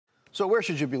So where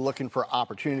should you be looking for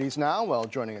opportunities now? Well,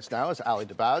 joining us now is Ali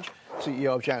Dibadj,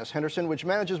 CEO of Janus Henderson, which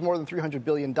manages more than $300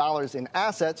 billion in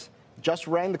assets. Just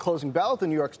rang the closing bell at the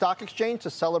New York Stock Exchange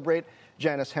to celebrate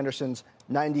Janus Henderson's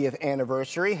 90th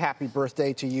anniversary. Happy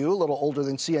birthday to you, a little older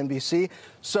than CNBC.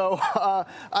 So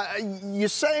you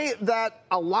say that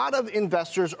a lot of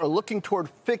investors are looking toward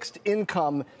fixed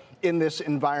income in this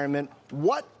environment.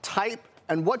 What type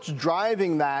and what's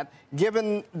driving that,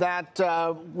 given that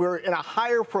we're in a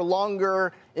higher for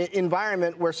longer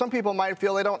environment where some people might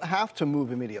feel they don't have to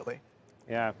move immediately?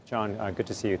 Yeah, John, good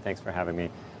to see you. Thanks for having me.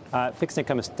 Fixed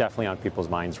income is definitely on people's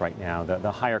minds right now.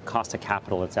 The higher cost of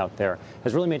capital that's out there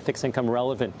has really made fixed income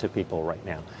relevant to people right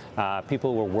now.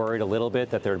 People were worried a little bit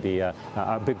that there would be a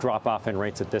big drop-off in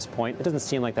rates at this point. It doesn't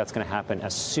seem like that's going to happen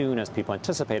as soon as people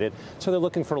anticipated, so they're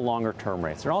looking for longer-term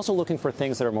rates. They're also looking for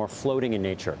things that are more floating in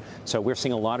nature. So we're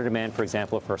seeing a lot of demand, for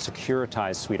example, for a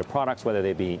securitized suite of products, whether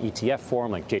they be in ETF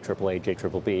form like JAAA,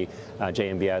 JBBB,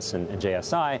 JMBS, and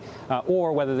JSI,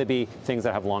 or whether they be things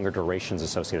that have longer durations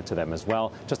associated to them as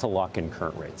well, just to lock in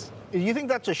current rates. Do you think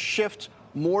that's a shift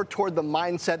more toward the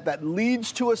mindset that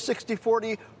leads to a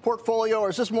 60-40 portfolio,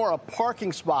 or is this more a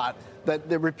parking spot that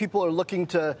people are looking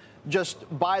to just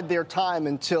bide their time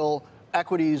until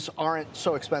equities aren't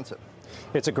so expensive?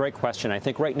 It's a great question. I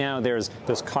think right now there's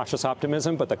cautious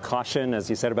optimism, but the caution, as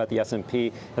you said about the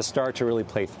S&P, has started to really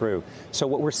play through. So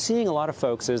what we're seeing a lot of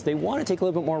folks is they want to take a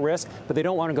little bit more risk, but they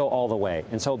don't want to go all the way.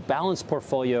 And so a balanced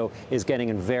portfolio is getting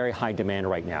in very high demand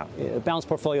right now. Balanced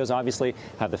portfolios obviously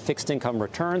have the fixed income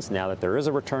returns now that there is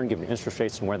a return given interest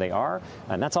rates and where they are.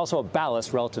 And that's also a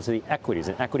ballast relative to the equities.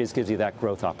 And equities gives you that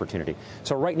growth opportunity.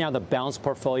 So right now the balanced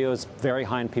portfolio is very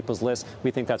high on people's lists.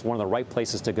 We think that's one of the right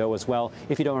places to go as well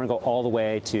if you don't want to go all the way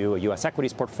to a U.S.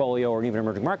 equities portfolio or even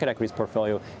emerging market equities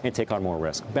portfolio and take on more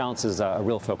risk. Balance is a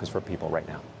real focus for people right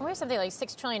now. We have something like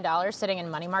 $6 trillion sitting in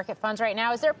money market funds right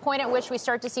now. Is there a point at which we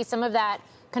start to see some of that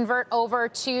convert over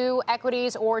to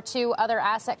equities or to other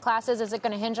asset classes? Is it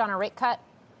going to hinge on a rate cut?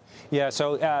 Yeah,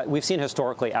 so we've seen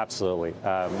historically, absolutely.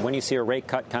 When you see a rate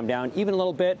cut come down, even a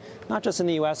little bit, not just in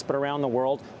the U.S., but around the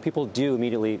world, people do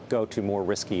immediately go to more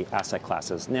risky asset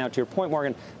classes. Now, to your point,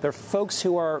 Morgan, there are folks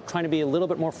who are trying to be a little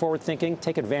bit more forward-thinking,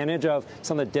 take advantage of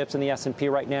some of the dips in the S&P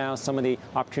right now, some of the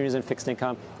opportunities in fixed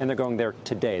income, and they're going there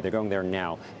today. They're going there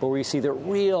now. But where you see the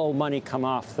real money come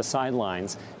off the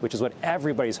sidelines, which is what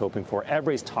everybody's hoping for,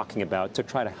 everybody's talking about to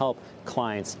try to help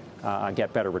clients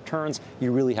get better returns,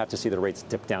 you really have to see the rates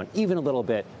dip down even a little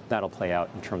bit. That'll play out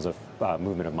in terms of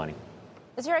movement of money.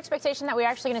 Is your expectation that we're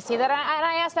actually going to see that? And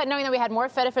I asked that knowing that we had more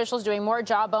Fed officials doing more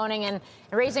jawboning and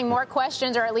raising more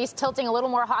questions, or at least tilting a little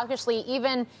more hawkishly,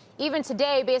 even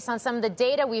today, based on some of the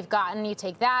data we've gotten. You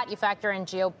take that, you factor in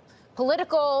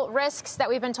geopolitical risks that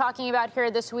we've been talking about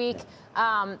here this week,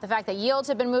 the fact that yields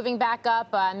have been moving back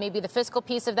up, maybe the fiscal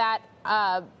piece of that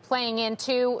playing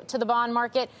into the bond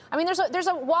market. I mean, there's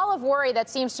a wall of worry that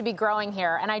seems to be growing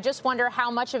here, and I just wonder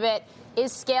how much of it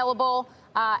is scalable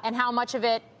and how much of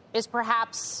it is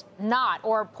perhaps not,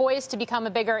 or poised to become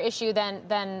a bigger issue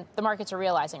than the markets are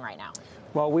realizing right now.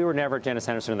 Well, we were never, Janus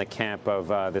Henderson, in the camp of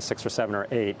the 6 or 7 or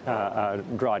 8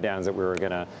 drawdowns that we were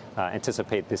going to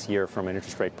anticipate this year from an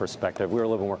interest rate perspective. We were a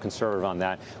little bit more conservative on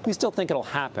that. We still think it'll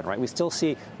happen, right? We still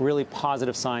see really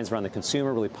positive signs around the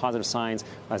consumer, really positive signs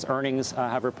as earnings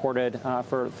have reported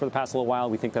for the past little while.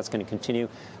 We think that's going to continue.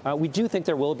 We do think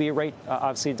there will be a rate,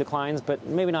 obviously, declines, but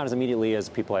maybe not as immediately as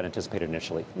people had anticipated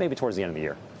initially, maybe towards the end of the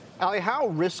year. Ali, how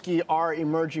risky are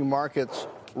emerging markets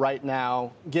right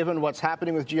now, given what's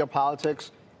happening with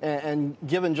geopolitics and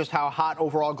given just how hot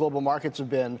overall global markets have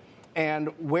been? And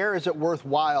where is it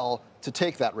worthwhile to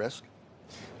take that risk?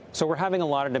 So we're having a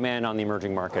lot of demand on the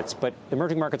emerging markets, but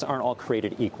emerging markets aren't all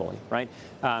created equally, right?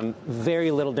 Very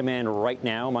little demand right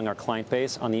now among our client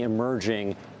base on the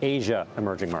emerging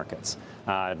emerging markets.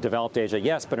 Developed Asia,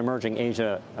 yes, but emerging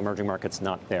Asia, emerging markets,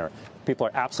 not there. People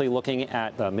are absolutely looking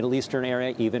at the Middle Eastern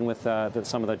area, even with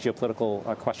some of the geopolitical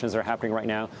questions that are happening right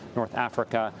now. North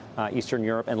Africa, Eastern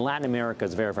Europe, and Latin America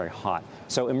is very, very hot.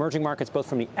 So emerging markets, both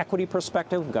from the equity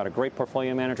perspective, we've got a great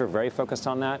portfolio manager, very focused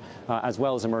on that, as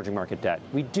well as emerging market debt.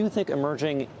 We do think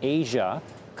emerging Asia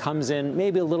comes in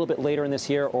maybe a little bit later in this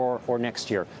year or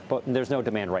next year, but there's no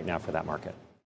demand right now for that market.